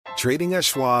Trading at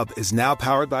Schwab is now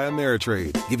powered by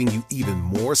Ameritrade, giving you even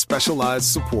more specialized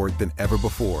support than ever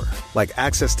before. Like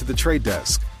access to the trade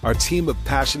desk, our team of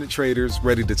passionate traders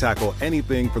ready to tackle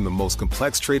anything from the most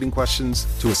complex trading questions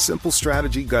to a simple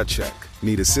strategy gut check.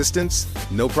 Need assistance?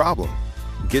 No problem.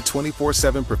 Get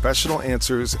 24/7 professional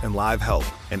answers and live help,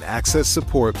 and access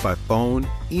support by phone,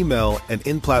 email, and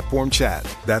in-platform chat.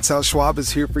 That's how Schwab is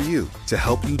here for you, to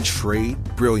help you trade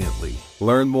brilliantly.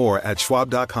 Learn more at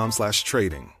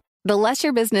schwab.com/trading. The less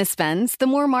your business spends, the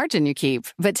more margin you keep.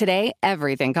 But today,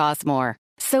 everything costs more.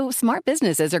 So smart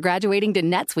businesses are graduating to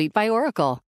NetSuite by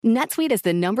Oracle. NetSuite is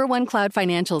the #1 cloud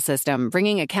financial system,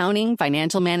 bringing accounting,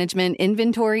 financial management,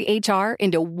 inventory, HR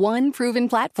into one proven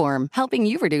platform, helping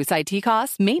you reduce IT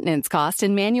costs, maintenance costs,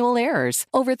 and manual errors.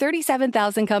 Over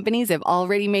 37,000 companies have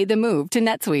already made the move to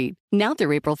NetSuite. Now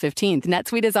through April 15th,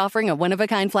 NetSuite is offering a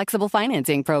one-of-a-kind flexible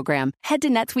financing program. Head to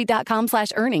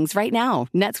netsuite.com/earnings right now.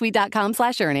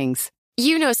 netsuite.com/earnings.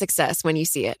 You know success when you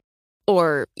see it.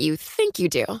 Or you think you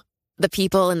do. The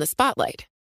people in the spotlight.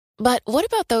 But what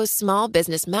about those small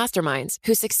business masterminds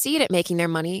who succeed at making their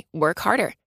money work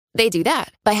harder? They do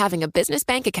that by having a business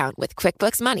bank account with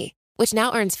QuickBooks Money, which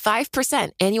now earns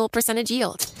 5% annual percentage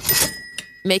yield.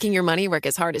 Making your money work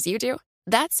as hard as you do?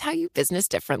 That's how you business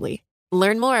differently.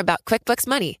 Learn more about QuickBooks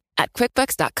Money at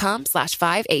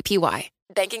quickbooks.com/5APY.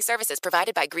 Banking services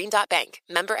provided by Green Dot Bank.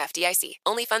 Member FDIC.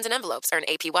 Only funds and envelopes earn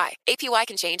APY. APY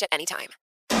can change at any time.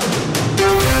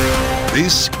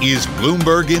 This is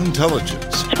Bloomberg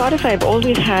Intelligence. Spotify have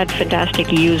always had fantastic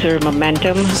user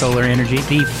momentum. Solar energy,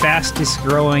 the fastest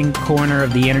growing corner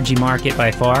of the energy market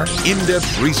by far.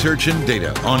 In-depth research and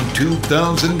data on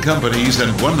 2,000 companies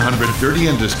and 130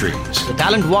 industries. The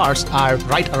talent wars are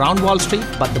right around Wall Street,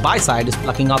 but the buy side is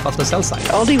plucking off of the sell side.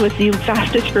 Aldi was the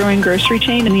fastest growing grocery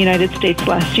chain in the United States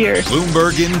last year.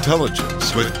 Bloomberg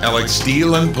Intelligence with Alex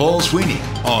Steele and Paul Sweeney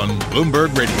on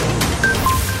Bloomberg Radio.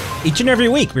 Each and every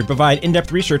week, we provide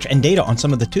in-depth research and data on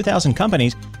some of the 2,000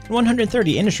 companies and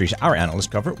 130 industries our analysts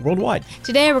cover worldwide.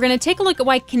 Today, we're going to take a look at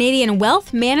why Canadian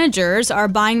wealth managers are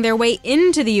buying their way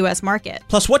into the U.S. market.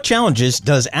 Plus, what challenges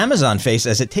does Amazon face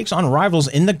as it takes on rivals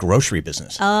in the grocery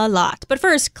business? A lot. But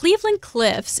first,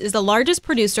 Cleveland-Cliffs is the largest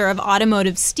producer of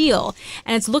automotive steel,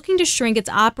 and it's looking to shrink its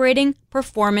operating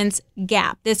performance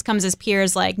gap. This comes as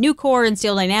peers like Nucor and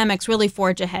Steel Dynamics really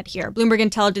forge ahead here. Bloomberg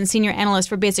Intelligence senior analyst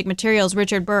for Basic Materials,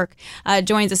 Richard Burke,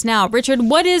 joins us now. Richard,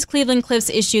 what is Cleveland-Cliffs'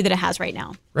 issue that it has right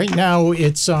now? Right now,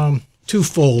 it's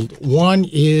twofold. One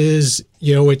is,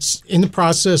 it's in the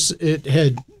process. It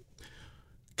had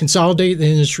consolidated the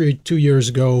industry 2 years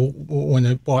ago when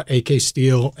it bought AK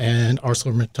Steel and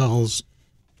ArcelorMittal's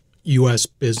U.S.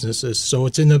 businesses. So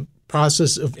it's in the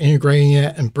process of integrating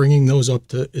it and bringing those up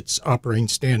to its operating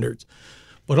standards.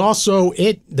 But also,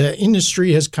 the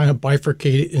industry has kind of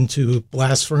bifurcated into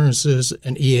blast furnaces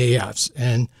and EAFs.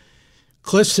 And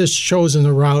Cliffs has chosen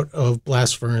the route of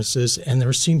blast furnaces, and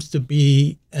there seems to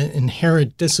be an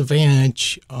inherent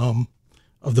disadvantage of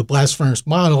the blast furnace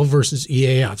model versus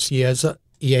EAFs.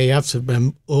 EAFs have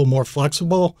been a little more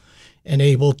flexible and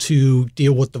able to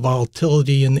deal with the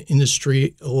volatility in the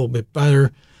industry a little bit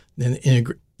better than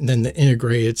the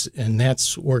integrated, and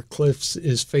that's where Cliffs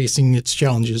is facing its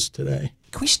challenges today.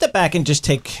 Can we step back and just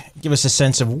give us a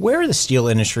sense of where the steel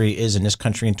industry is in this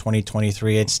country in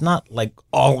 2023? It's not like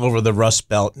all over the Rust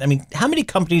Belt. I mean, how many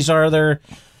companies are there?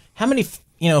 How many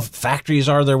factories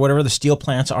are there? Whatever the steel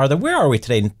plants are there. Where are we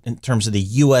today in terms of the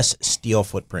U.S. steel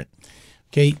footprint?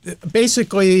 Okay,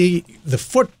 basically the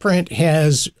footprint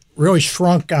has really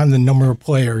shrunk on the number of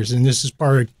players, and this is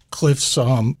part of Cliffs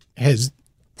has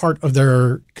part of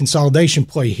their consolidation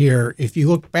play here. If you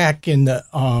look back in the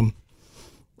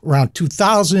around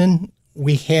 2000,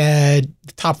 we had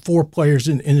the top four players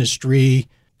in the industry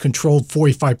controlled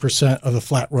 45% of the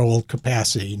flat rolled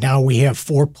capacity. Now we have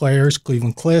four players,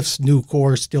 Cleveland-Cliffs,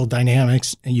 Nucor, Steel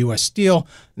Dynamics, and U.S. Steel,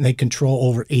 and they control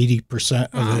over 80%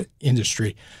 of the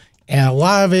industry. And a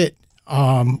lot of it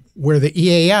where the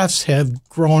EAFs have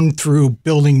grown through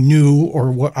building new,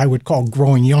 or what I would call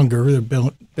growing younger. They've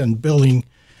been building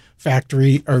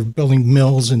factory or building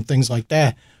mills and things like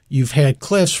that. You've had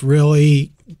Cliffs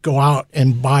really go out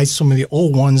and buy some of the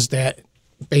old ones that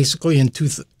basically in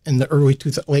the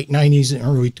late 90s and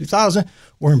early 2000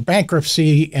 were in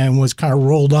bankruptcy and was kind of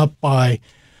rolled up by,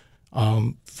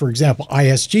 for example,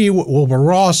 ISG. Wilbur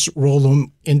Ross rolled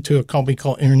them into a company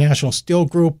called International Steel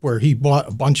Group, where he bought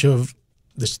a bunch of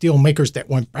the steel makers that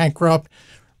went bankrupt,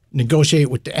 negotiate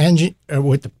with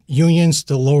the unions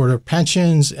to lower their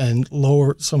pensions and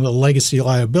lower some of the legacy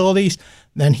liabilities.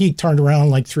 Then he turned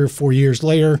around like 3 or 4 years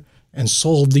later and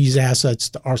sold these assets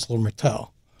to ArcelorMittal.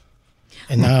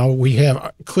 And now we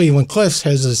have Cleveland Cliffs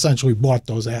has essentially bought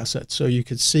those assets. So you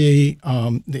could see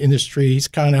the industry's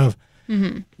kind of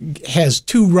has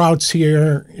two routes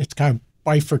here. It's kind of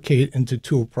bifurcated into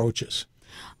two approaches.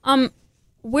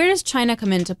 Where does China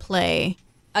come into play?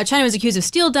 China was accused of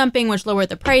steel dumping, which lowered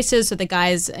the prices, so the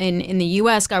guys in the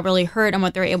U.S. got really hurt on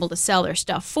what they were able to sell their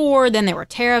stuff for. Then there were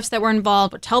tariffs that were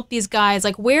involved, which helped these guys.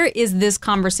 Like, where is this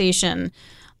conversation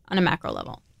on a macro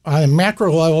level? On a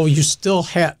macro level, you still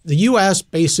have the U.S.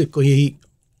 basically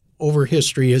over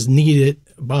history has needed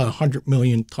about 100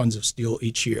 million tons of steel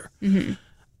each year.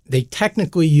 They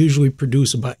technically usually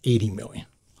produce about 80 million.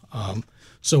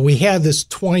 So we have this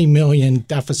 20 million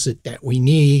deficit that we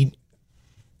need,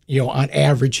 on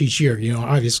average each year.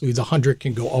 Obviously the 100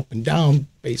 can go up and down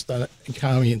based on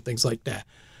economy and things like that.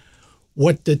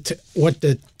 What the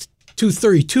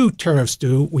 232 tariffs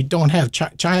do, we don't have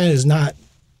China is not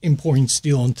importing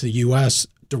steel into the U.S.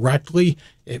 directly.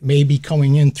 It may be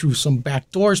coming in through some back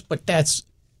doors, but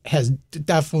has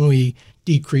definitely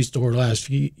decreased over the last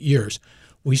few years.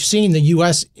 We've seen the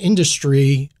U.S.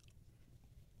 industry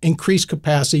increase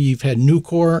capacity. You've had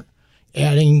Nucor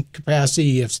adding capacity.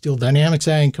 You have Steel Dynamics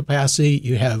adding capacity.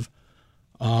 You have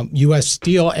U.S.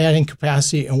 Steel adding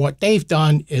capacity. And what they've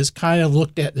done is kind of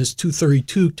looked at this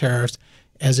 232 tariffs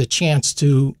as a chance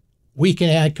to, we can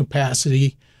add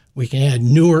capacity. We can add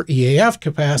newer EAF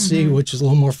capacity, which is a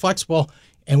little more flexible,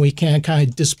 and we can kind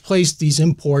of displace these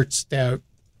imports that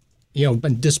have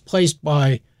been displaced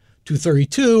by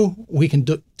 232. We can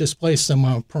displace them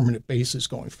on a permanent basis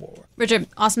going forward. Richard,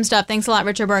 awesome stuff. Thanks a lot,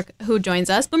 Richard Burke, who joins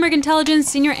us, Bloomberg Intelligence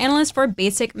Senior Analyst for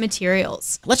Basic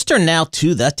Materials. Let's turn now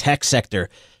to the tech sector.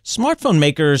 Smartphone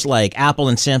makers like Apple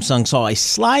and Samsung saw a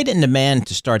slide in demand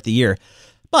to start the year.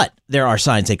 But there are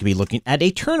signs they could be looking at a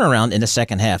turnaround in the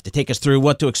second half. To take us through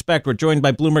what to expect, we're joined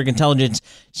by Bloomberg Intelligence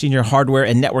Senior Hardware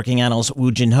and Networking Analyst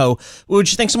Woo Jin Ho. Woo,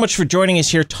 thanks so much for joining us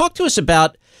here. Talk to us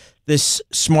about this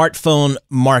smartphone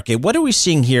market. What are we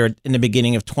seeing here in the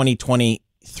beginning of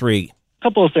 2023? A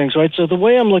couple of things, right? So the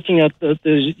way I'm looking at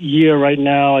the year right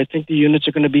now, I think the units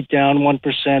are going to be down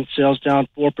 1%, sales down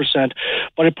 4%,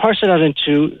 but I parse it out in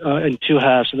two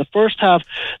halves. In the first half,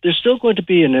 there's still going to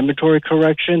be an inventory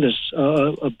correction. There's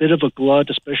a bit of a glut,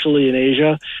 especially in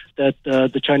Asia, that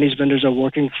the Chinese vendors are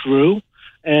working through.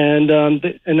 And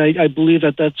I believe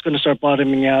that that's going to start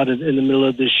bottoming out in the middle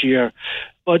of this year.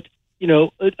 But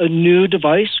a new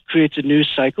device creates a new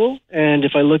cycle. And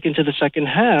if I look into the second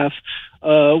half,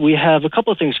 we have a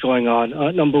couple of things going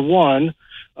on. Number one,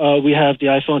 we have the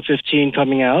iPhone 15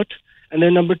 coming out. And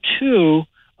then number two,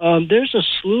 there's a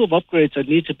slew of upgrades that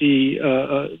need to be,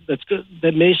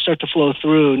 that may start to flow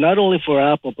through, not only for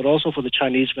Apple, but also for the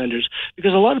Chinese vendors,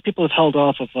 because a lot of people have held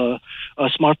off of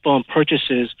smartphone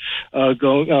purchases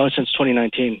since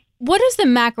 2019. What does the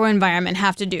macro environment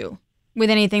have to do with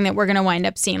anything that we're going to wind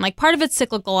up seeing? Like, part of it's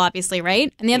cyclical, obviously,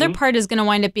 right? And the other part is going to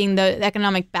wind up being the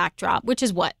economic backdrop, which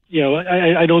is what?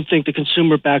 I don't think the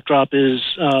consumer backdrop is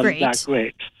that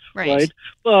great. Right.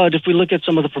 But if we look at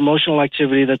some of the promotional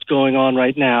activity that's going on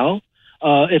right now,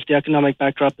 if the economic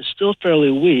backdrop is still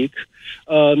fairly weak,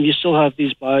 you still have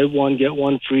these buy one, get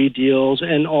one free deals.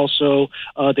 And also,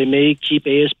 they may keep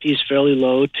ASPs fairly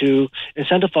low to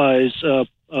incentivize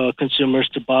consumers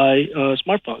to buy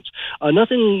smartphones.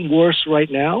 Nothing worse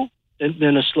right now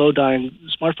than a slow dying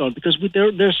smartphone, because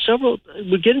there's several.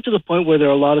 We're getting to the point where there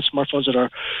are a lot of smartphones that are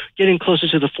getting closer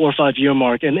to the 4 or 5 year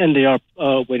mark, and they are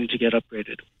waiting to get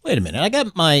upgraded. Wait a minute, I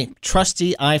got my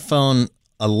trusty iPhone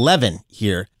 11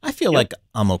 here. I feel like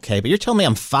I'm okay, but you're telling me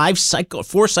I'm 4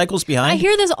 cycles behind? I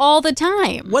hear this all the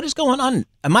time. What is going on?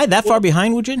 Am I that far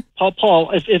behind, Woojin? Paul,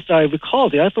 if I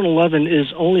recall, the iPhone 11 is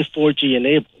only 4G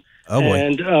enabled. Oh boy.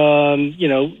 And,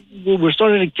 we're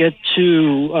starting to get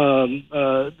to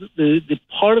the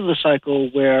part of the cycle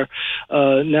where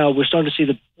now we're starting to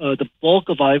see the bulk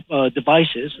of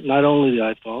devices, not only the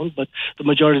iPhone, but the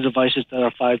majority of devices that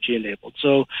are 5G enabled.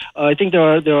 So I think there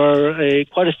are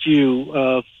quite a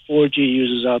few 4G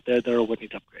users out there that are waiting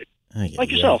to upgrade,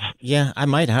 like yourself. Yeah, I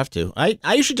might have to.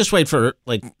 I should just wait for,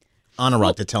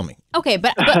 Anurag to tell me. Okay,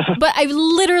 but I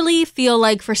literally feel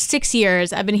like for 6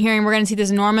 years I've been hearing we're going to see this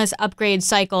enormous upgrade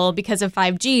cycle because of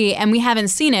 5G, and we haven't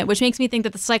seen it, which makes me think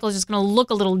that the cycle is just going to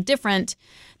look a little different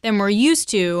than we're used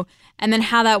to, and then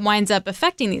how that winds up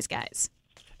affecting these guys.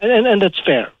 And that's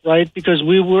fair, right? Because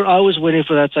I was waiting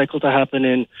for that cycle to happen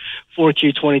in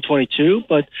 4Q 2022,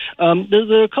 but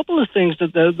there are a couple of things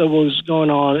that was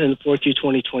going on in 4Q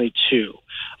 2022.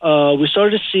 We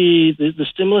started to see the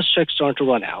stimulus checks starting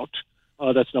to run out.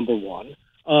 That's number one.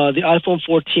 The iPhone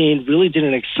 14 really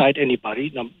didn't excite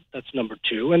anybody. That's number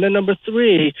two. And then number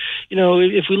three,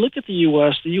 if we look at the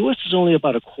U.S., is only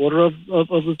about a quarter of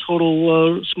the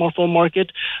total smartphone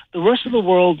market. The rest of the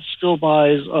world still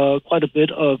buys quite a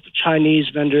bit of Chinese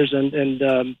vendors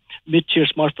and mid-tier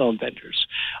smartphone vendors.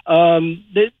 And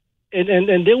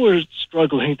they were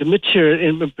struggling. The mid-tier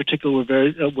in particular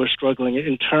were struggling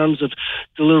in terms of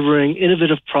delivering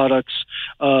innovative products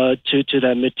to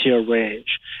that mid-tier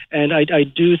range. And I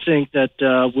do think that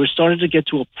we're starting to get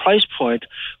to a price point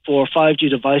for 5G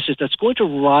devices that's going to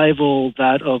rival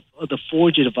that of the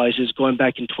 4G devices going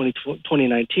back in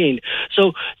 2019.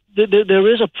 So there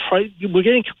is a price. We're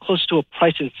getting close to a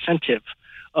price incentive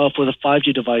for the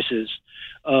 5G devices.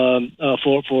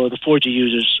 For the 4G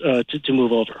users to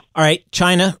move over. All right,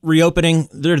 China reopening.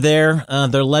 They're there.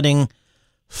 They're letting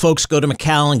folks go to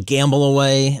Macau and gamble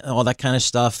away, all that kind of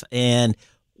stuff. And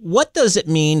what does it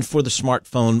mean for the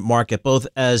smartphone market, both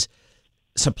as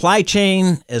supply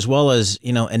chain as well as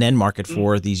an end market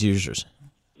for these users?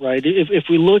 Right. If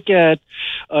we look at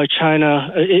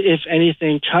China, if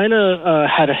anything, China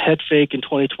had a head fake in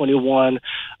 2021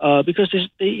 because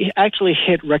they actually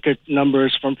hit record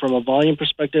numbers from a volume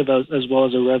perspective as well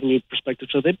as a revenue perspective.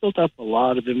 So they built up a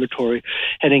lot of inventory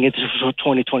heading into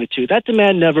 2022. That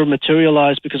demand never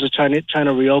materialized because of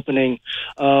China reopening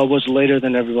was later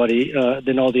than everybody,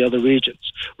 than all the other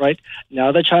regions. Right.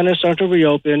 Now that China is starting to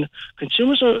reopen,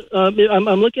 consumers are.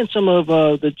 I'm looking at some of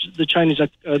the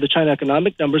China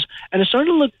economic numbers. And it's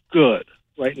starting to look good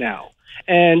right now.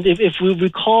 And if we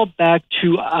recall back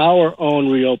to our own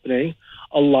reopening,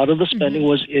 a lot of the spending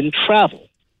was in travel,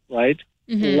 right?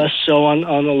 Less so on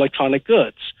electronic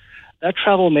goods. That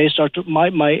travel may start to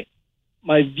my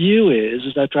view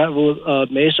is that travel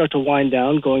may start to wind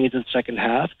down going into the second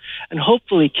half, and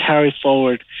hopefully carry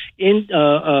forward into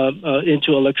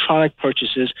electronic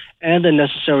purchases and the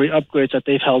necessary upgrades that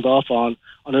they've held off on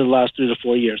the last 3 to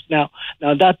 4 years. Now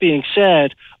that being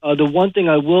said, the one thing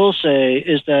I will say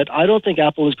is that I don't think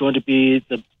Apple is going to be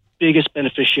the biggest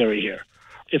beneficiary here.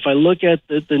 If I look at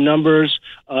the numbers,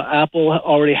 Apple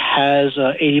already has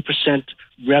 80%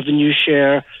 revenue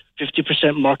share,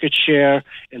 50% market share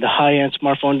in the high-end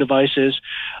smartphone devices.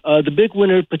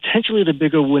 Potentially the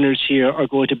bigger winners here are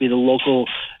going to be the local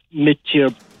mid-tier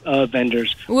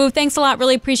vendors. Wu, thanks a lot.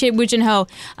 Really appreciate Wu Jin Ho,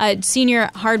 senior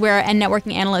hardware and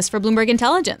networking analyst for Bloomberg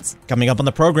Intelligence. Coming up on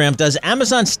the program, does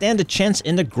Amazon stand a chance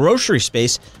in the grocery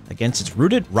space against its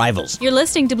rooted rivals? You're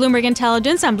listening to Bloomberg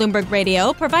Intelligence on Bloomberg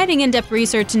Radio, providing in-depth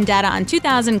research and data on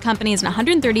 2,000 companies and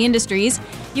 130 industries.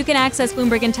 You can access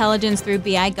Bloomberg Intelligence through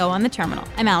BI Go on the terminal.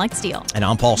 I'm Alex Steele. And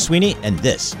I'm Paul Sweeney, and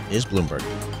this is Bloomberg.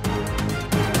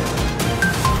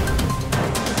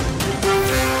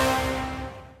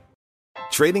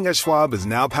 Trading at Schwab is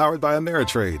now powered by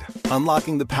Ameritrade,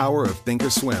 unlocking the power of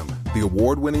Thinkorswim, the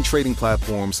award-winning trading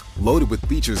platforms loaded with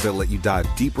features that let you dive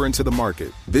deeper into the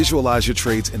market. Visualize your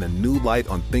trades in a new light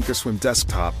on Thinkorswim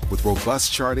desktop with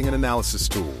robust charting and analysis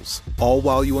tools, all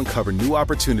while you uncover new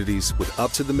opportunities with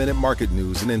up-to-the-minute market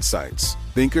news and insights.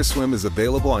 Thinkorswim is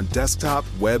available on desktop,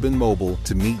 web, and mobile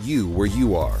to meet you where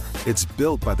you are. It's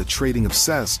built by the trading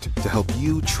obsessed to help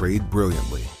you trade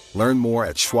brilliantly. Learn more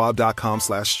at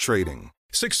schwab.com/trading.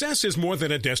 Success is more than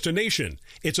a destination.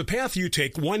 It's a path you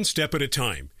take one step at a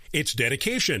time. It's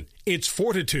dedication, it's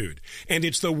fortitude, and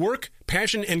it's the work,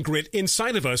 passion, and grit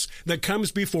inside of us that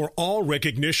comes before all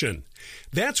recognition.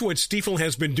 That's what Stifel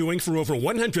has been doing for over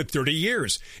 130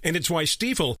 years, and it's why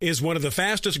Stifel is one of the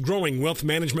fastest growing wealth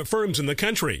management firms in the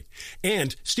country.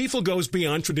 And Stifel goes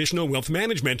beyond traditional wealth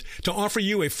management to offer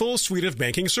you a full suite of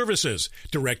banking services,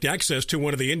 direct access to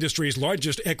one of the industry's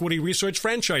largest equity research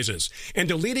franchises, and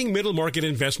a leading middle market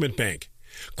investment bank.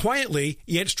 Quietly,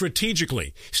 yet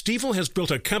strategically, Stifel has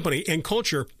built a company and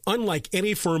culture unlike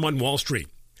any firm on Wall Street.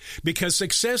 Because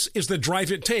success is the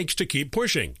drive it takes to keep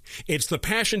pushing. It's the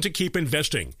passion to keep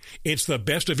investing. It's the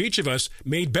best of each of us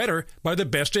made better by the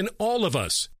best in all of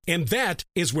us. And that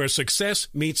is where success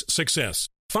meets success.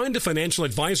 Find a financial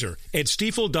advisor at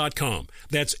Stifel.com.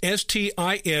 That's STIFEL.com.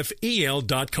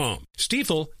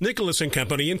 Stifel, Nicholas &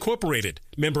 Company, Incorporated.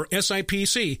 Member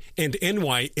SIPC and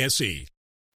NYSE.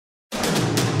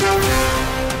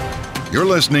 You're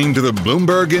listening to the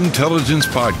Bloomberg Intelligence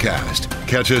Podcast.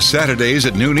 Catch us Saturdays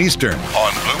at noon Eastern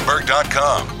on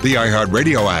Bloomberg.com, the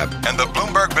iHeartRadio app, and the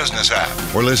Bloomberg Business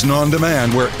app, or listen on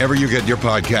demand wherever you get your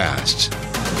podcasts.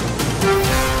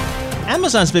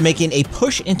 Amazon's been making a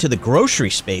push into the grocery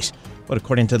space, but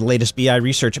according to the latest BI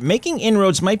research, making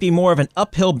inroads might be more of an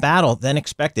uphill battle than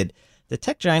expected. The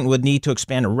tech giant would need to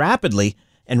expand rapidly,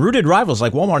 and rooted rivals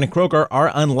like Walmart and Kroger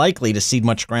are unlikely to cede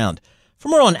much ground. For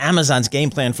more on Amazon's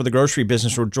game plan for the grocery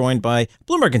business, we're joined by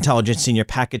Bloomberg Intelligence Senior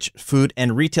Packaged Food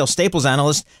and Retail Staples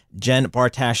Analyst, Jen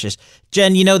Bartashis.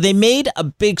 Jen, they made a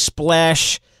big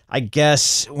splash, I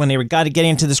guess, when they got to get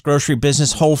into this grocery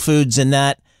business, Whole Foods and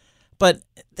that. But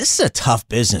this is a tough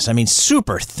business. I mean,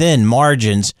 super thin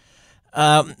margins.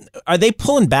 Are they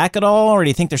pulling back at all, or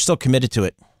do you think they're still committed to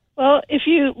it? Well, if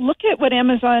you look at what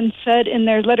Amazon said in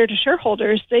their letter to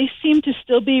shareholders, they seem to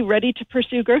still be ready to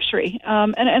pursue grocery.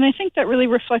 And I think that really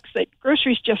reflects that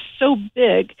grocery is just so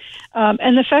big,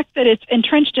 and the fact that it's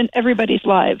entrenched in everybody's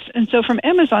lives. And so from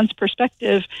Amazon's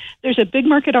perspective, there's a big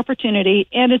market opportunity,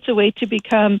 and it's a way to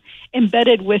become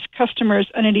embedded with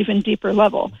customers on an even deeper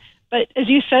level. But as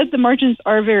you said, the margins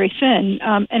are very thin,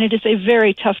 and it is a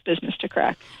very tough business to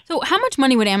crack. So how much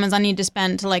money would Amazon need to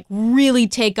spend to really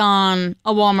take on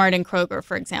a Walmart and Kroger,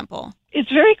 for example?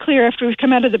 It's very clear after we've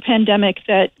come out of the pandemic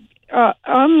that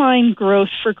online growth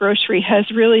for grocery has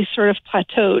really sort of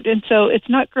plateaued, and so it's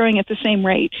not growing at the same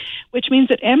rate, which means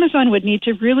that Amazon would need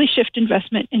to really shift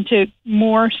investment into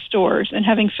more stores and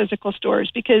having physical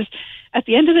stores, because at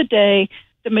the end of the day,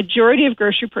 the majority of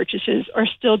grocery purchases are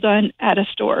still done at a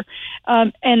store.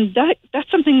 And that's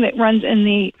something that runs in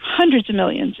the hundreds of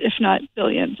millions, if not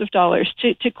billions of dollars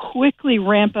to quickly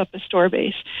ramp up a store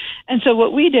base. And so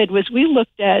what we did was we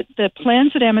looked at the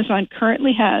plans that Amazon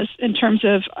currently has in terms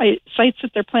of sites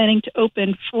that they're planning to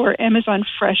open for Amazon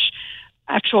Fresh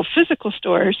actual physical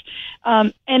stores.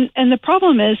 And the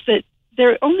problem is that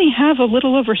they only have a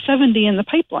little over 70 in the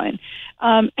pipeline.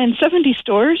 And 70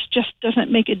 stores just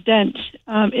doesn't make a dent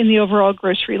in the overall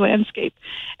grocery landscape.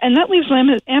 And that leaves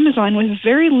Amazon with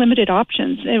very limited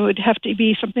options. It would have to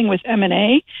be something with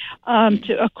M&A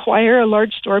to acquire a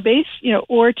large store base,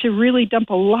 or to really dump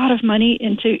a lot of money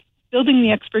into building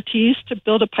the expertise to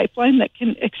build a pipeline that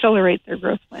can accelerate their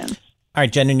growth plans. All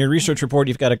right, Jen, in your research report,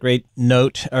 you've got a great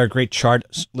note or a great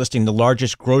chart listing the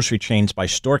largest grocery chains by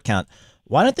store count.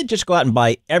 Why don't they just go out and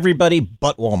buy everybody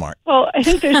but Walmart? Well, I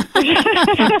think there's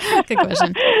good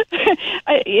question.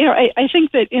 I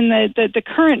think that in the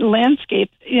current landscape,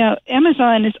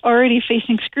 Amazon is already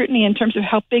facing scrutiny in terms of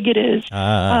how big it is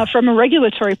from a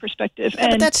regulatory perspective.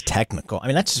 Yeah, but that's technical. I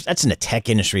mean, that's in the tech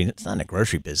industry. It's not in the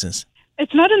grocery business.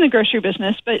 It's not in the grocery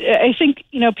business, but I think,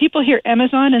 people hear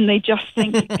Amazon and they just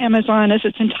think Amazon as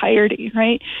its entirety,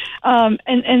 right?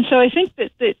 And so I think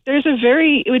that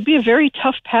it would be a very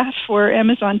tough path for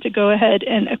Amazon to go ahead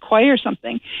and acquire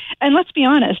something. And let's be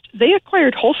honest, they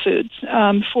acquired Whole Foods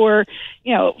for,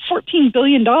 $14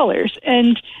 billion,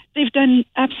 and they've done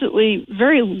absolutely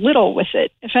very little with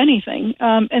it, if anything.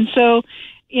 And so,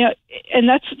 and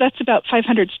that's about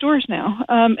 500 stores now.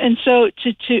 And so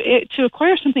to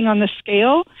acquire something on the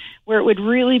scale where it would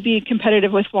really be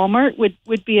competitive with Walmart would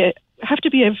have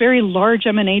to be a very large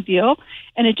M&A deal,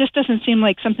 and it just doesn't seem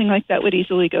like something like that would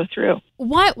easily go through.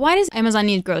 Why does Amazon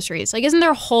need groceries? Isn't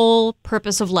their whole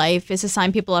purpose of life is to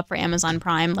sign people up for Amazon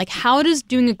Prime? How does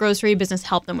doing a grocery business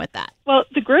help them with that? Well,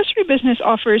 the grocery business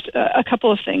offers a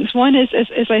couple of things. One is,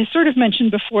 as I sort of mentioned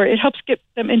before, it helps get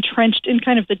them entrenched in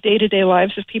kind of the day-to-day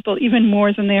lives of people even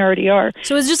more than they already are.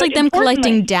 So it's just them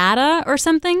collecting data or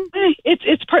something?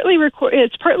 It's partly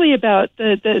about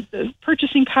the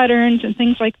purchasing patterns and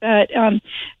things like that.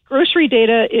 Grocery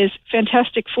data is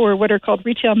fantastic for what are called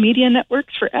retail media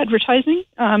networks for advertising,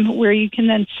 where you can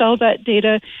then sell that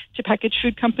data to packaged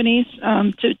food companies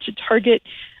to target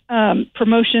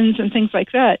promotions and things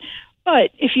like that.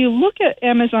 But if you look at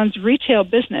Amazon's retail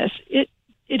business, it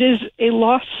is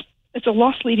it's a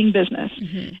loss-leading business.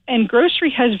 Mm-hmm. And grocery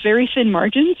has very thin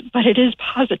margins, but it is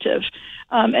positive.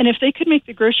 And if they could make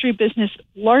the grocery business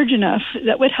large enough,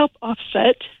 that would help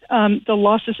offset the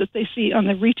losses that they see on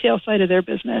the retail side of their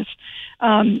business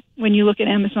when you look at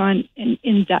Amazon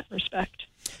in that respect.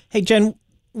 Hey, Jen,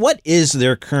 what is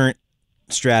their current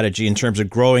strategy in terms of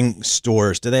growing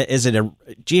stores? Is it a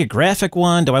geographic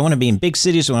one? Do I want to be in big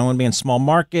cities? Do I want to be in small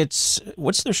markets?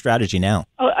 What's their strategy now?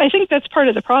 I think that's part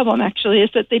of the problem, actually, is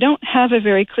that they don't have a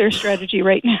very clear strategy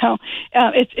right now.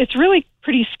 It's really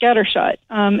pretty scattershot.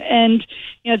 And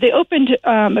they opened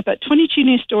about 22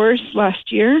 new stores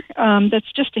last year.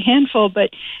 That's just a handful,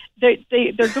 but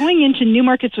they're going into new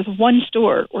markets with one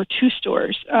store or two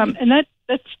stores. And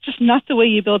that's just not the way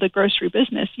you build a grocery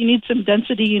business. You need some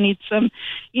density. You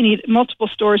need multiple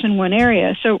stores in one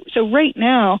area. So right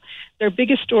now, their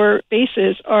biggest store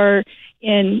bases are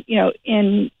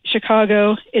in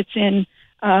Chicago. It's in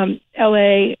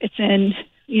L.A. It's in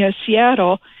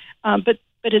Seattle. But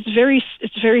it's very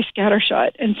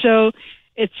scattershot, and so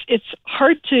it's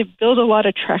hard to build a lot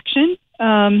of traction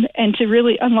and to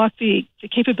really unlock the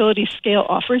capability scale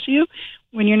offers you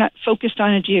when you're not focused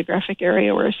on a geographic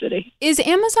area or a city. Is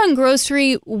Amazon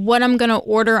Grocery what I'm going to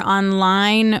order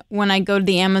online when I go to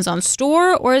the Amazon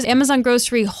store, or is Amazon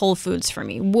Grocery Whole Foods for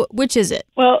me? Which is it?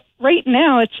 Well, right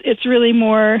now it's really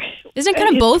more. Isn't it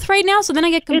kind of both right now? So then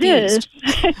I get confused.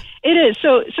 It is. It is.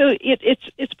 So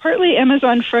it's partly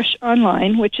Amazon Fresh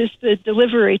Online, which is the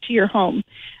delivery to your home.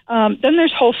 Then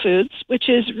there's Whole Foods, which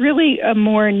is really a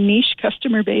more niche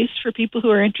customer base for people who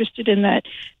are interested in that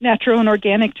natural and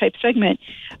organic type segment.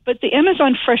 But the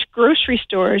Amazon Fresh grocery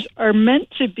stores are meant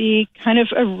to be kind of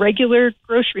a regular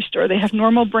grocery store. They have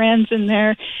normal brands in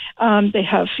there. They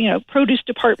have, produce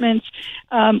departments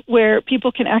where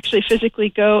people can actually physically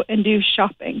go and do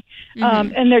shopping.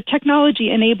 And they're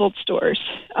technology-enabled stores,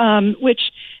 which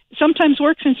sometimes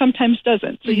works and sometimes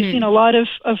doesn't. So you've seen a lot of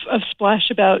splash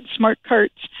about smart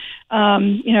carts,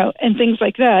 and things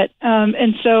like that.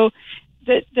 And so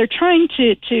that they're trying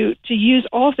to use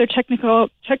all of their technical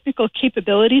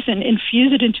capabilities and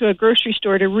infuse it into a grocery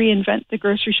store to reinvent the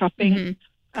grocery shopping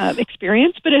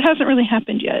experience, but it hasn't really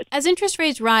happened yet. As interest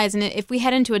rates rise, and if we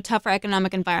head into a tougher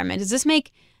economic environment, does this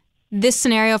make this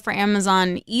scenario for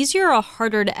Amazon easier or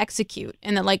harder to execute?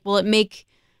 And that, will it make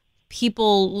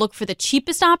people look for the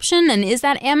cheapest option? And is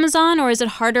that Amazon, or is it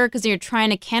harder because you're trying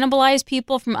to cannibalize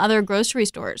people from other grocery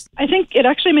stores? I think it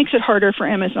actually makes it harder for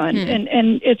Amazon.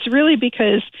 And it's really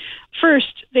because,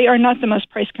 first, they are not the most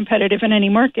price competitive in any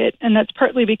market. And that's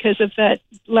partly because of that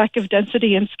lack of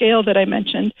density and scale that I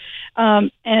mentioned.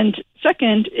 And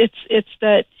second, it's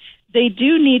that they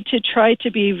do need to try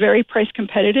to be very price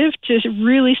competitive to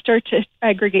really start to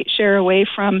aggregate share away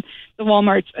from the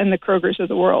Walmarts and the Krogers of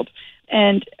the world.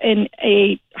 And in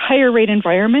a higher rate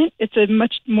environment, it's a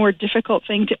much more difficult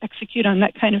thing to execute on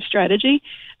that kind of strategy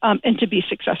and to be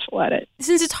successful at it.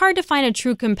 Since it's hard to find a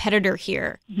true competitor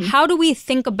here, how do we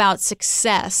think about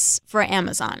success for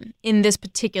Amazon in this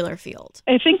particular field?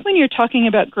 I think when you're talking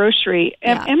about grocery,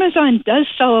 Amazon does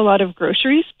sell a lot of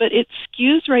groceries, but it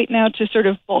skews right now to sort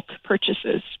of bulk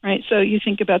purchases, right? So you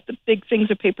think about the big things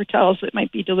of paper towels that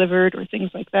might be delivered or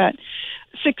things like that.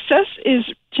 Success is,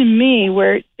 to me,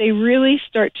 where they really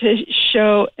start to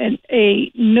show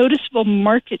a noticeable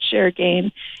market share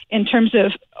gain in terms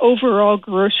of overall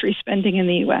grocery spending in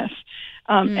the U.S.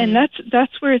 And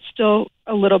that's where it's still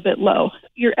a little bit low.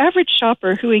 Your average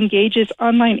shopper who engages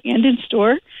online and in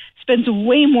store spends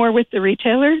way more with the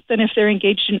retailer than if they're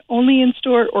engaged in only in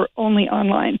store or only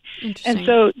online. And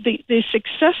so the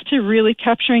success to really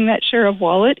capturing that share of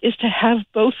wallet is to have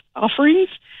both offerings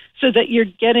so that you're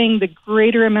getting the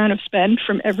greater amount of spend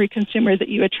from every consumer that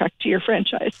you attract to your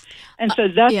franchise. And so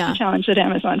that's the challenge that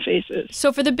Amazon faces.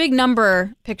 So for the big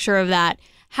number picture of that,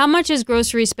 how much is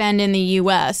grocery spend in the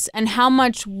U.S., and how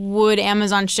much would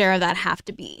Amazon's share of that have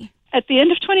to be? At the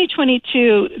end of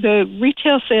 2022, the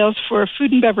retail sales for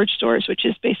food and beverage stores, which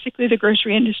is basically the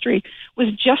grocery industry,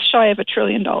 was just shy of $1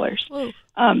 trillion.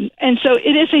 And so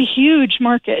it is a huge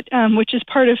market, which is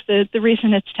part of the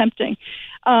reason it's tempting.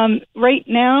 Right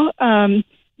now,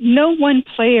 no one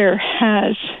player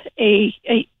has a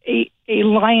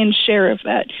lion's share of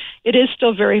that. It is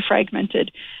still very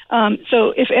fragmented.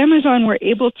 So if Amazon were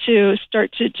able to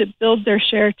start to build their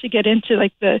share to get into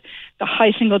the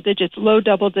high single digits, low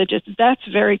double digits, that's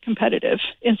very competitive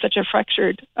in such a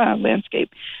fractured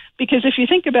landscape. Because if you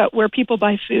think about where people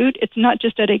buy food, it's not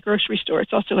just at a grocery store.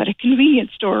 It's also at a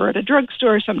convenience store or at a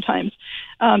drugstore sometimes.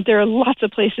 There are lots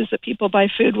of places that people buy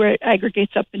food where it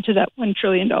aggregates up into that $1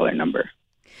 trillion number.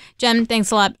 Jen,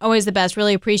 thanks a lot. Always the best.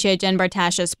 Really appreciate Jen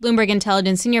Bartashis, Bloomberg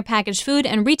Intelligence Senior Packaged Food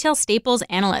and Retail Staples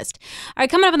Analyst. All right,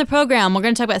 coming up on the program, we're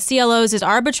going to talk about CLOs as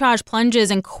arbitrage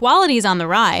plunges and quality is on the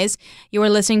rise. You are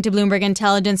listening to Bloomberg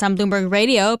Intelligence on Bloomberg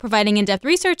Radio, providing in-depth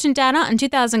research and data on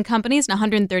 2,000 companies and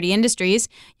 130 industries.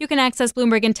 You can access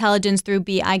Bloomberg Intelligence through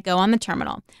BI Go on the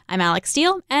terminal. I'm Alex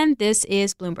Steele, and this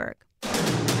is Bloomberg.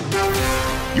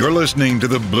 You're listening to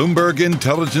the Bloomberg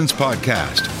Intelligence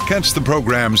Podcast. Catch the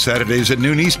program Saturdays at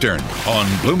noon Eastern on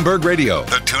Bloomberg Radio,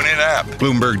 the TuneIn app,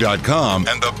 Bloomberg.com,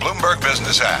 and the Bloomberg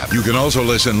Business app. You can also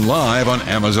listen live on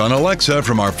Amazon Alexa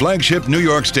from our flagship New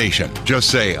York station. Just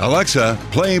say, Alexa,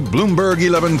 play Bloomberg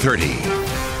 1130.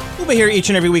 We'll be here each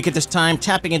and every week at this time,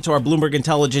 tapping into our Bloomberg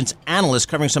Intelligence analysts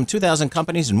covering some 2,000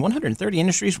 companies and 130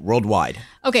 industries worldwide.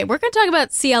 Okay, we're going to talk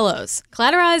about CLOs,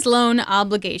 collateralized loan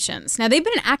obligations. Now, they've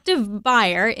been an active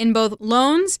buyer in both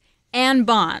loans and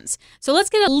bonds. So let's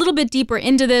get a little bit deeper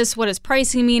into this. What does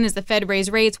pricing mean? As the Fed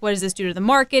raise rates, what does this do to the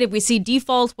market? If we see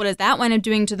defaults, what does that wind up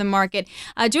doing to the market?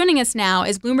 Joining us now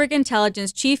is Bloomberg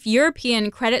Intelligence Chief European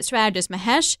Credit Strategist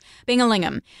Mahesh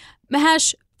Bengalingam.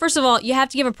 Mahesh, First of all, you have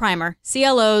to give a primer.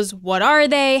 CLOs, what are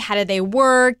they? How do they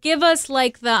work? Give us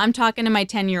I'm talking to my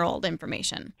 10-year-old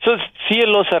information. So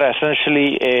CLOs are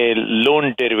essentially a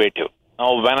loan derivative.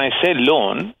 Now, when I say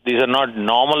loan, these are not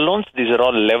normal loans. These are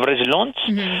all leveraged loans.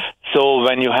 Mm-hmm. So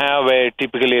when you have a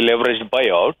typically leveraged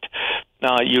buyout,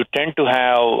 you tend to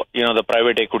have, the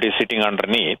private equity sitting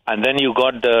underneath. And then you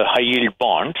got the high yield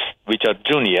bonds, which are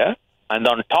junior. And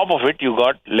on top of it, you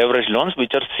got leveraged loans,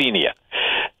 which are senior.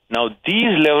 Now,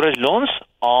 these leveraged loans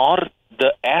are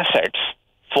the assets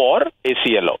for a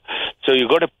CLO. So you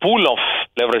got a pool of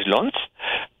leveraged loans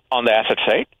on the asset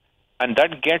side, and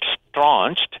that gets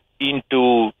tranched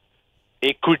into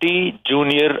equity,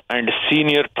 junior, and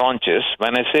senior tranches.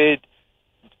 When I say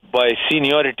by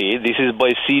seniority, this is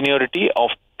by seniority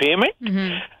of payment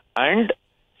and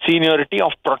seniority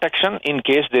of protection in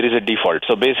case there is a default.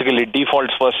 So basically,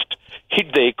 defaults first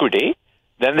hit the equity,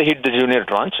 then they hit the junior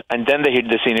tranche, and then they hit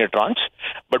the senior tranche.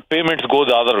 But payments go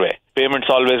the other way. Payments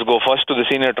always go first to the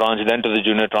senior tranche, then to the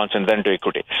junior tranche, and then to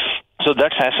equity. So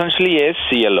that's essentially a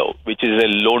CLO, which is a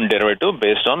loan derivative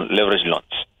based on leveraged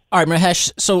loans. All right,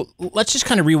 Mahesh, so let's just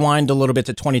kind of rewind a little bit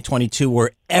to 2022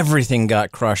 where everything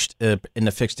got crushed in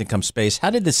the fixed income space.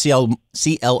 How did the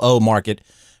CLO market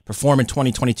perform in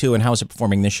 2022, and how is it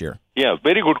performing this year? Yeah,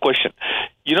 very good question.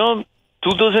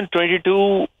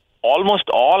 2022, almost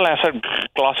all asset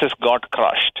classes got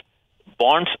crushed,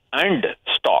 bonds and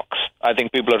stocks. I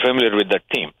think people are familiar with that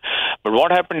theme. But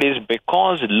what happened is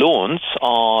because loans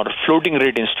are floating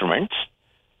rate instruments,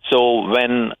 so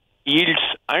when yields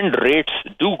and rates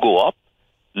do go up,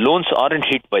 loans aren't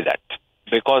hit by that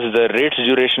because the rates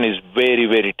duration is very,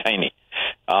 very tiny.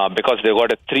 Because they've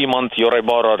got a 3-month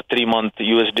Euribor or 3-month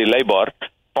USD LIBOR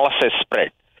plus a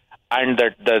spread. And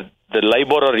that the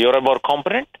LIBOR or Euribor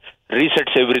component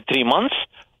resets every 3 months,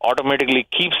 automatically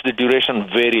keeps the duration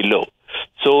very low.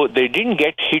 So they didn't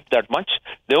get hit that much.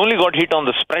 They only got hit on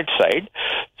the spread side.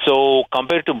 So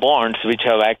compared to bonds, which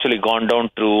have actually gone down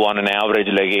to on an average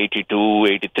like 82,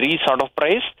 83 sort of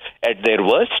price at their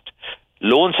worst,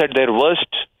 loans at their worst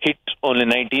hit only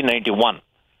 90, 91.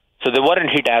 So they weren't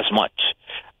hit as much.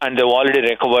 And they've already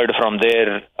recovered from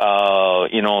there,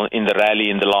 in the rally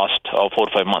in the last 4 or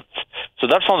 5 months. So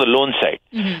that's on the loan side.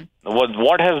 Mm-hmm.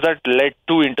 What has that led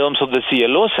to in terms of the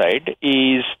CLO side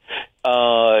is,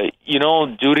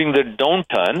 during the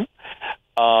downturn,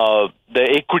 the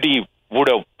equity would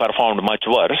have performed much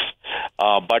worse,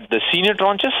 but the senior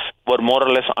tranches were more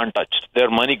or less untouched. They're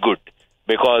money good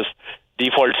because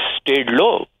defaults stayed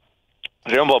low.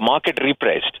 Remember, market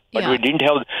repriced, but we didn't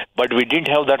have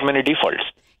that many defaults.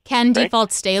 Can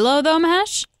defaults stay low though,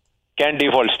 Mahesh? Can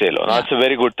defaults stay low? That's a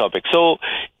very good topic. So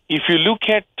if you look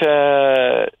at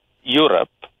Europe,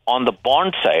 on the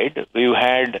bond side, we've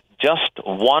had just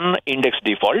one index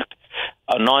default.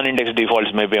 Non-index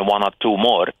defaults maybe 1 or 2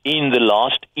 more in the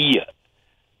last year.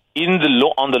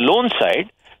 On the loan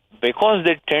side, because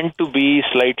they tend to be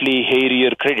slightly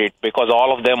hairier credit, because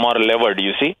all of them are levered,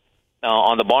 you see.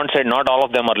 On the bond side, not all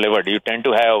of them are levered. You tend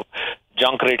to have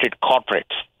junk-rated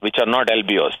corporates, which are not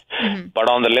LBOs. Mm-hmm. But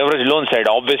on the leverage loan side,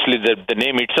 obviously the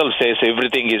name itself says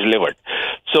everything is levered.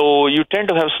 So you tend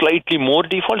to have slightly more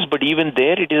defaults, but even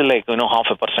there it is like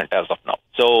 0.5% as of now.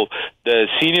 So the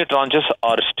senior tranches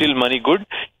are still money good.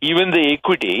 Even the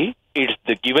equity,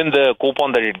 given the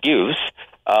coupon that it gives,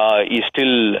 is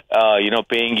still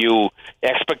paying you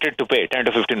expected to pay 10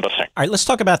 to 15%. All right, let's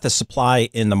talk about the supply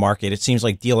in the market. It seems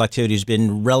like deal activity has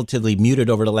been relatively muted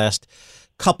over the last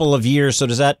couple of years. So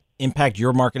does that impact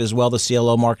your market as well, the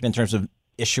CLO market, in terms of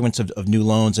issuance of new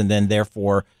loans and then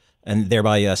thereby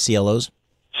CLOs?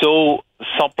 So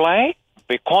supply,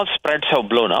 because spreads have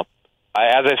blown up,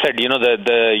 as I said,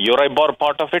 the Euribor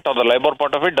part of it or the LIBOR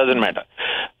part of it doesn't matter.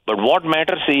 But what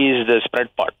matters is the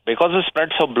spread part. Because the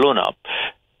spreads have blown up,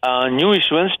 new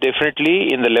issuance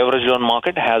definitely in the leveraged loan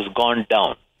market has gone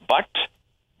down. But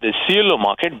the CLO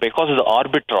market, because the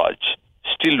arbitrage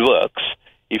still works,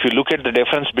 if you look at the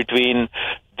difference between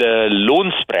the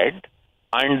loan spread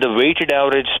and the weighted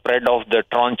average spread of the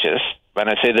tranches, when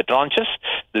I say the tranches,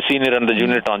 the senior and the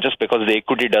junior tranches, because the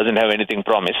equity doesn't have anything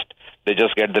promised, they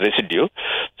just get the residue.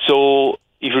 So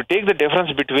if you take the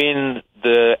difference between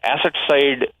the asset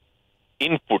side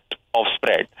input of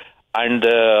spread and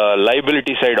the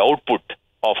liability side output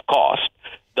of cost,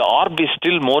 the ARB is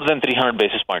still more than 300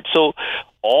 basis points. So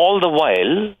all the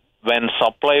while, when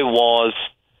supply was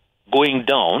going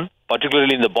down,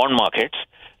 particularly in the bond markets,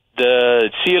 the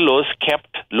CLOs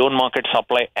kept loan market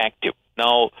supply active.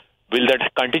 Now, will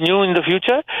that continue in the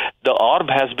future? The ARB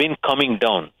has been coming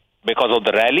down because of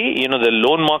the rally. The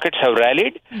loan markets have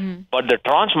rallied, but the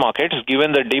tranche markets,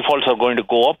 given the defaults are going to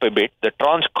go up a bit, the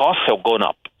tranche costs have gone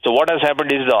up. So what has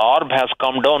happened is the ARB has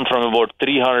come down from about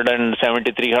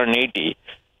 370, 380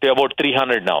 to about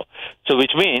 300 now. So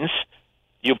which means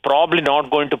you're probably not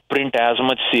going to print as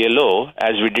much CLO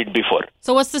as we did before.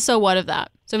 So what's the so what of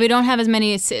that? So we don't have as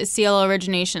many CLO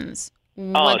originations.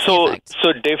 What's the effect?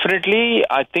 So definitely,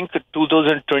 I think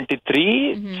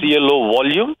 2023 CLO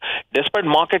volume, despite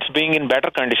markets being in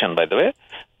better condition, by the way,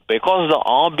 because the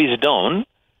ARB is down,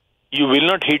 you will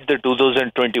not hit the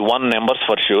 2021 numbers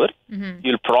for sure.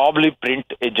 You'll probably print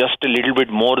just a little bit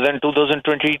more than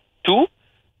 2022.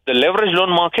 The leverage loan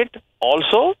market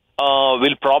also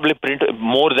will probably print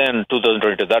more than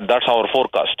 2022. That's our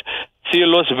forecast.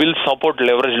 CLOs will support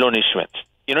leverage loan issuance.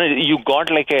 You know, you got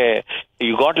like a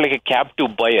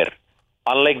captive buyer,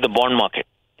 unlike the bond market.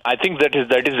 I think that is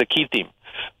the key theme.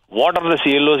 What are the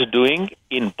CLOs doing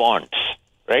in bonds?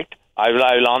 Right? I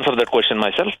will answer that question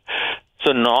myself.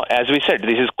 So now, as we said,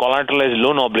 this is collateralized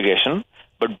loan obligation,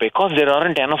 but because there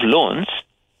aren't enough loans,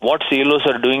 what CLOs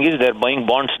are doing is they're buying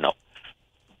bonds now.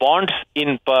 Bonds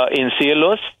in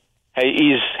CLOs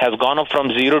has gone up from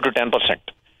 0 to 10%.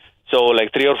 So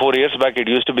like 3 or 4 years back, it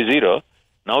used to be 0.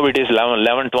 Now it is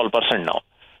 11-12% now.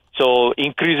 So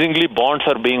increasingly, bonds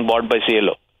are being bought by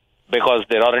CLO because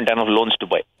there aren't enough loans to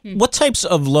buy. What types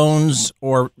of loans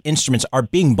or instruments are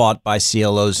being bought by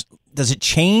CLOs? Does it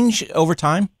change over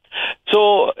time?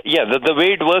 So, yeah, the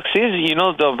way it works is,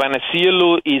 when a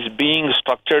CLO is being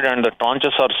structured and the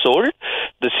tranches are sold,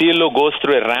 the CLO goes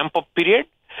through a ramp-up period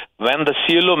when the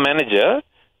CLO manager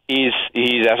is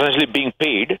essentially being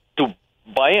paid to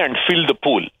buy and fill the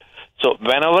pool. So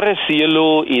whenever a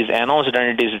CLO is announced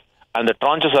and the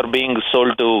tranches are being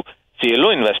sold to CLO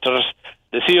investors,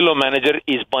 the CLO manager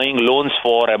is buying loans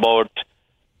for about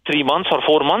 3 months or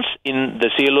 4 months in the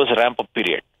CLO's ramp-up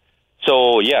period.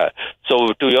 So, yeah. So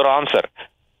to your answer,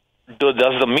 does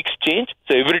the mix change?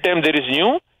 So every time there is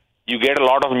new, you get a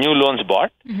lot of new loans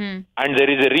bought. And there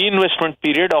is a reinvestment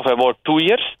period of about 2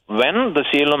 years when the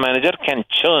CLO manager can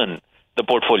churn the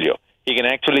portfolio. He can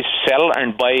actually sell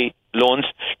and buy loans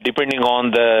depending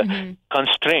on the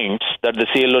constraints that the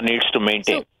CLO needs to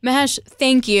maintain. So, Mahesh,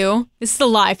 thank you. This is a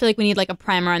lot. I feel like we need like a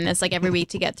primer on this like every week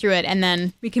to get through it, and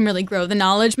then we can really grow the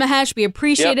knowledge. Mahesh, we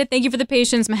appreciate it. Thank you for the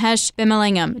patience. Mahesh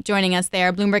Bimalingam joining us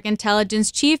there, Bloomberg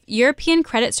Intelligence Chief European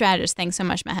Credit Strategist. Thanks so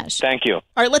much, Mahesh. Thank you. All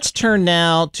right, let's turn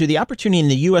now to the opportunity in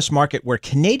the U.S. market where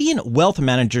Canadian wealth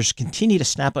managers continue to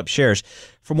snap up shares.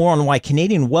 For more on why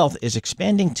Canadian wealth is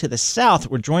expanding to the south,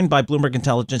 we're joined by Bloomberg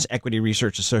Intelligence Equity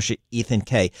Research Associate Ethan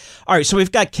Kay. All right, so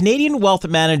we've got Canadian wealth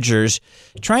managers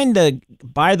trying to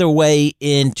buy their way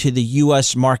into the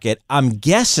U.S. market. I'm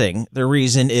guessing the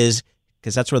reason is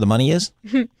because that's where the money is?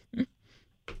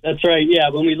 That's right, yeah.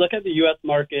 When we look at the U.S.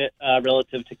 market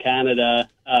relative to Canada,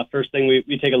 first thing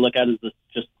we take a look at is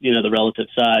the relative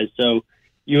size. So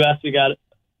U.S., we got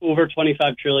over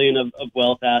 $25 trillion of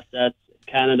wealth assets.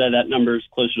 Canada, that number is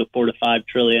closer to $4 to $5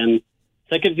 trillion. So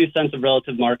that gives you a sense of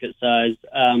relative market size.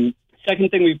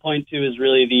 Second thing we point to is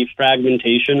really the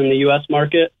fragmentation in the U.S.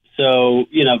 market. So,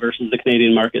 versus the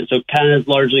Canadian market. So Canada's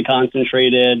largely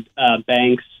concentrated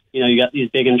banks. You got these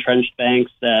big entrenched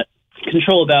banks that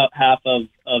control about half of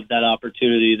that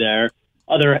opportunity there.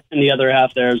 And the other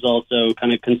half there is also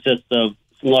kind of consists of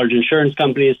some large insurance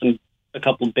companies, a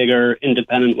couple bigger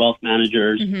independent wealth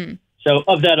managers. So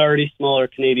of that already smaller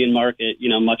Canadian market,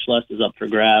 much less is up for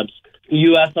grabs.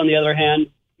 U.S., on the other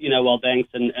hand, while banks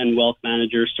and wealth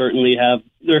managers certainly have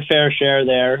their fair share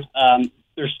there,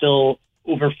 there's still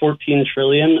over $14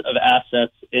 trillion of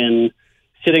assets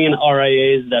sitting in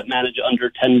RIAs that manage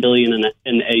under $10 billion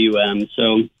in AUM.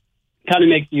 So kind of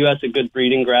makes the U.S. a good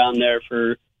breeding ground there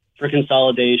for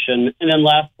consolidation. And then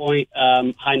last point,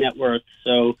 high net worth.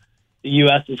 So the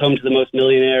U.S. is home to the most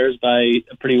millionaires by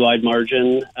a pretty wide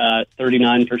margin.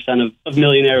 39% of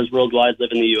millionaires worldwide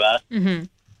live in the U.S.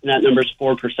 And that number is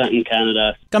 4% in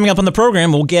Canada. Coming up on the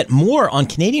program, we'll get more on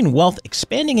Canadian wealth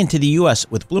expanding into the U.S.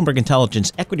 with Bloomberg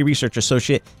Intelligence Equity Research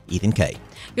Associate Ethan Kay.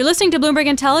 You're listening to Bloomberg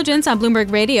Intelligence on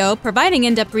Bloomberg Radio, providing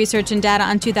in-depth research and data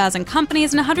on 2,000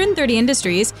 companies and 130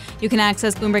 industries. You can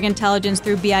access Bloomberg Intelligence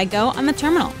through BI Go on the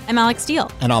terminal. I'm Alex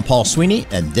Steele. And I'm Paul Sweeney,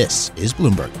 and this is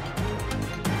Bloomberg.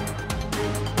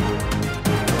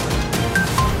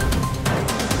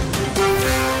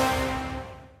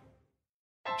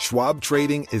 Schwab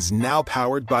Trading is now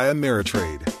powered by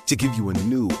Ameritrade to give you a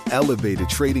new, elevated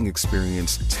trading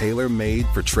experience tailor-made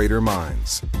for trader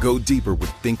minds. Go deeper with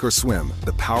Thinkorswim,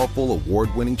 the powerful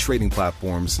award-winning trading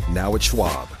platforms now at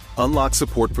Schwab. Unlock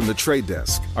support from the Trade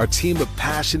Desk, our team of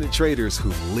passionate traders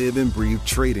who live and breathe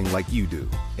trading like you do.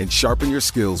 And sharpen your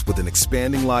skills with an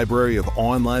expanding library of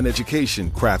online education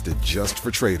crafted just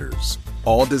for traders.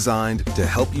 all designed to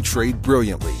help you trade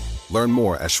brilliantly. Learn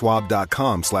more at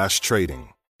schwab.com/trading.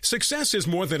 Success is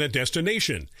more than a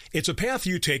destination. It's a path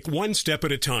you take one step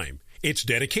at a time. It's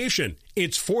dedication,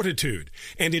 it's fortitude,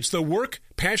 and it's the work,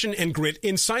 passion, and grit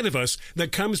inside of us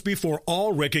that comes before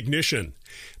all recognition.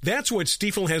 That's what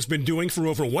Stifel has been doing for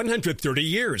over 130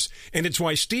 years, and it's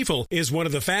why Stifel is one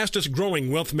of the fastest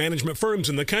growing wealth management firms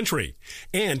in the country.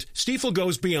 And Stifel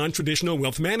goes beyond traditional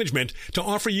wealth management to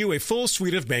offer you a full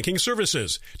suite of banking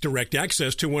services, direct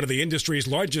access to one of the industry's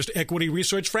largest equity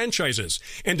research franchises,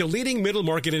 and a leading middle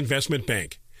market investment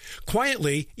bank.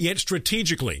 Quietly, yet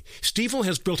strategically, Stifel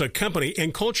has built a company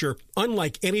and culture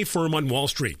unlike any firm on Wall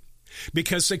Street.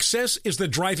 Because success is the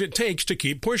drive it takes to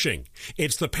keep pushing.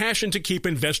 It's the passion to keep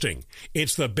investing.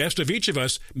 It's the best of each of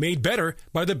us made better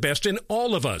by the best in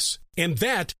all of us. And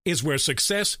that is where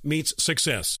success meets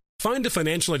success. Find a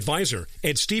financial advisor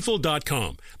at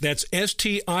Stifel.com. That's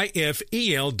STIFEL.com.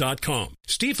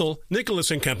 Stifel,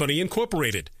 Nicholas & Company,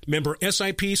 Incorporated. Member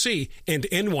SIPC and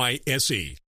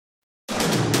NYSE.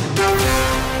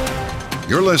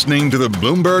 You're listening to the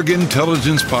Bloomberg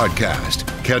Intelligence Podcast.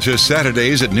 Catch us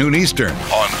Saturdays at noon Eastern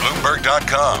on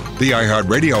Bloomberg.com, the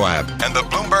iHeartRadio app, and the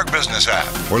Bloomberg Business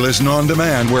app, or listen on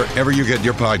demand wherever you get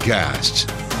your podcasts.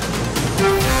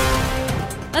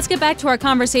 Let's get back to our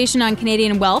conversation on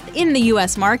Canadian wealth in the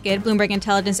U.S. market. Bloomberg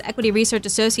Intelligence Equity Research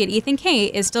Associate Ethan Kay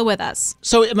is still with us.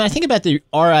 So when I think about the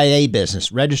RIA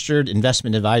business, Registered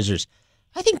Investment Advisors,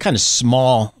 I think kind of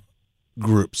small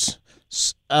groups.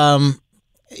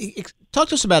 Talk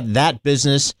to us about that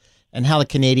business and how the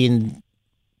Canadian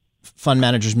fund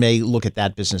managers may look at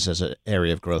that business as an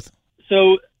area of growth.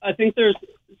 So I think there's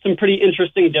some pretty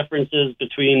interesting differences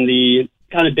between the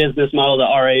kind of business model, the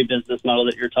RIA business model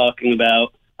that you're talking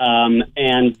about,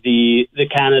 and the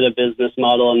Canada business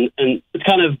model. And it's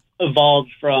kind of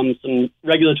evolved from some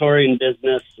regulatory and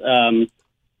business,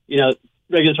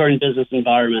 regulatory and business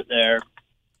environment there.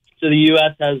 So the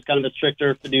U.S. has kind of a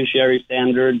stricter fiduciary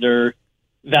standard. Their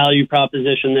value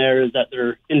proposition there is that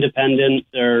they're independent.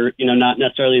 They're, not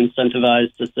necessarily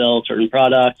incentivized to sell certain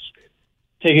products,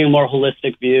 taking a more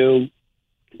holistic view.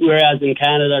 Whereas in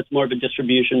Canada, it's more of a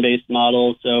distribution-based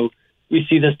model. So we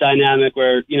see this dynamic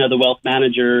where, the wealth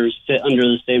managers sit under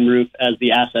the same roof as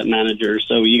the asset managers.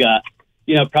 So you got,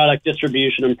 product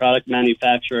distribution and product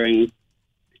manufacturing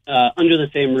under the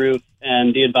same roof,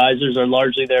 and the advisors are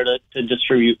largely there to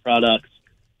distribute products.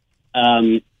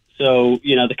 So,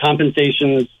 the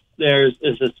compensations there is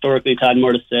historically tied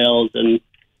more to sales. And,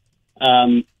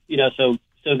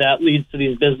 so that leads to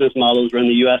these business models where in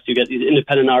the U.S. you get these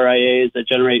independent RIAs that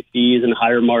generate fees and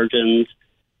higher margins.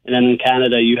 And then in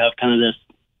Canada, you have kind of this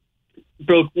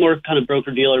more kind of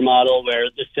broker-dealer model where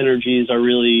the synergies are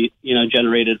really,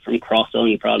 generated from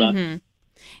cross-selling products. Mm-hmm.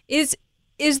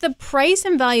 Is the price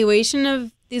and valuation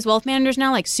of these wealth managers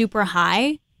now like super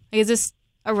high? Like, is this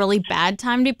a really bad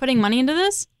time to be putting money into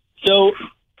this? So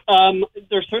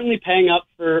they're certainly paying up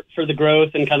for the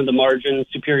growth and kind of the margin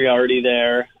superiority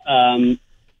there.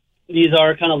 These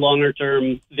are kind of longer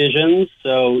term visions.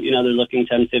 So, they're looking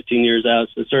 10, 15 years out.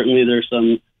 So certainly there's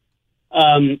some,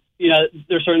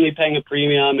 they're certainly paying a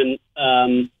premium. And,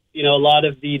 a lot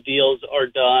of the deals are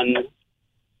done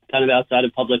kind of outside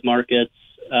of public markets.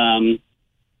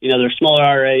 They're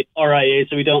smaller RIAs,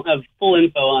 so we don't have full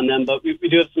info on them, but we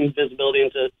do have some visibility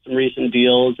into some recent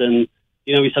deals. And,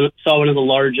 we saw one of the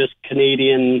largest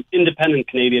independent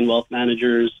Canadian wealth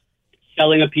managers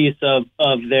selling a piece of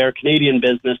their Canadian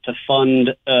business to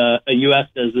fund a U.S.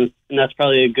 business. And that's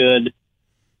probably a good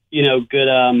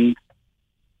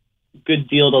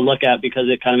deal to look at because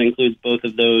it kind of includes both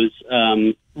of those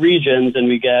regions. And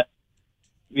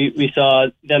we saw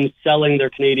them selling their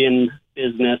Canadian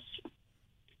business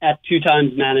at 2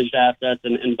 times managed assets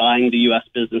and buying the U.S.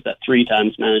 business at 3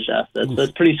 times managed assets. So that's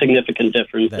a pretty significant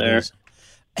difference there. Is.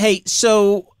 Hey,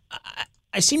 so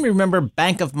I seem to remember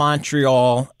Bank of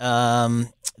Montreal.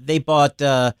 They bought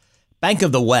Bank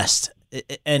of the West,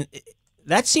 and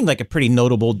that seemed like a pretty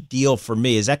notable deal for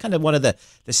me. Is that kind of one of the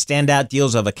standout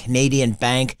deals of a Canadian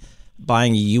bank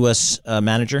buying a U.S.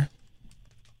 manager?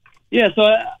 Yeah, so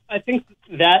I think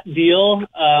that deal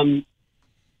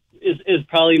is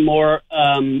probably more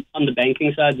on the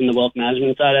banking side than the wealth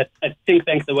management side. I think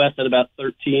Bank of the West had about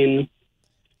 13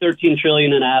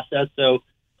 trillion in assets. So,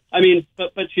 I mean,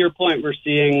 but to your point, we're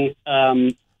seeing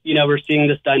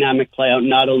this dynamic play out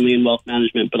not only in wealth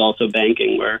management but also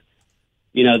banking, where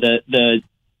the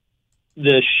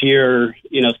sheer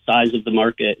size of the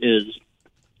market is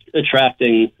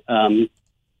attracting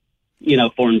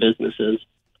foreign businesses.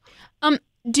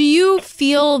 Do you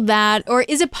feel that, or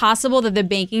is it possible that the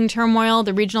banking turmoil,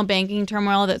 the regional banking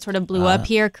turmoil that sort of blew up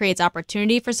here creates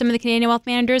opportunity for some of the Canadian wealth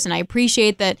managers? And I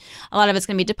appreciate that a lot of it's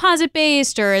going to be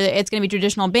deposit-based or it's going to be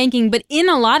traditional banking, but in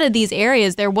a lot of these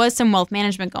areas, there was some wealth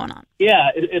management going on. Yeah,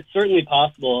 it's certainly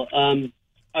possible.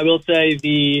 I will say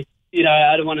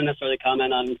I don't want to necessarily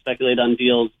comment on, speculate on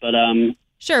deals, but...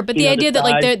 Sure, but the idea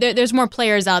that there's more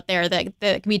players out there that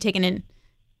can be taken in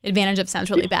advantage of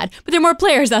sounds really bad, but there are more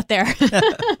players out there.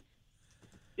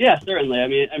 Yeah, certainly.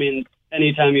 I mean,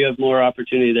 anytime you have more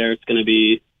opportunity there, it's going to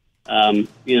be,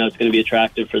 it's going to be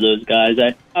attractive for those guys.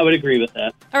 I would agree with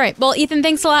that. All right. Well, Ethan,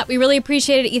 thanks a lot. We really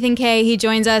appreciate it. Ethan Kay, he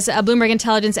joins us, a Bloomberg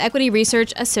Intelligence Equity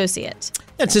Research Associate.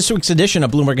 That's this week's edition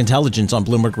of Bloomberg Intelligence on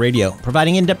Bloomberg Radio,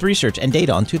 providing in-depth research and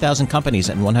data on 2,000 companies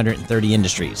and 130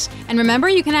 industries. And remember,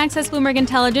 you can access Bloomberg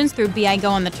Intelligence through BI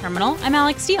Go on the terminal. I'm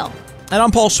Alex Steele. And I'm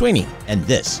Paul Sweeney, and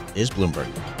this is Bloomberg.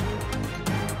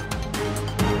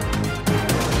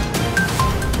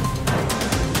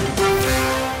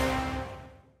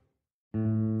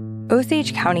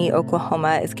 Osage County,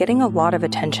 Oklahoma is getting a lot of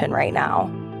attention right now.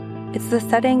 It's the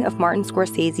setting of Martin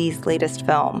Scorsese's latest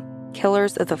film,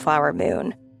 Killers of the Flower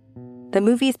Moon. The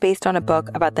movie's based on a book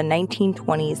about the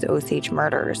 1920s Osage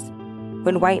murders,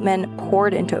 when white men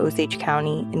poured into Osage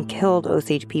County and killed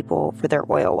Osage people for their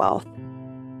oil wealth.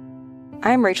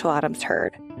 I'm Rachel Adams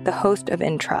Hurd, the host of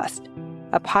In Trust,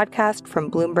 a podcast from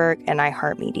Bloomberg and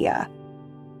iHeartMedia.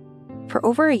 For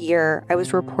over a year, I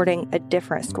was reporting a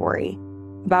different story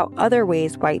about other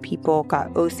ways white people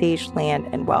got Osage land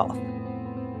and wealth,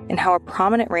 and how a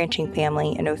prominent ranching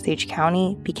family in Osage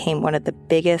County became one of the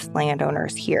biggest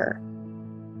landowners here.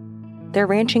 Their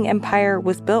ranching empire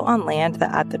was built on land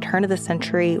that at the turn of the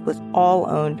century was all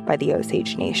owned by the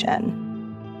Osage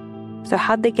Nation. So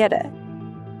how'd they get it?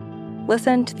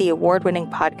 Listen to the award-winning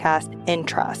podcast In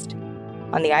Trust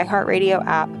on the iHeartRadio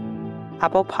app,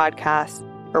 Apple Podcasts,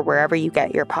 or wherever you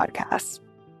get your podcasts.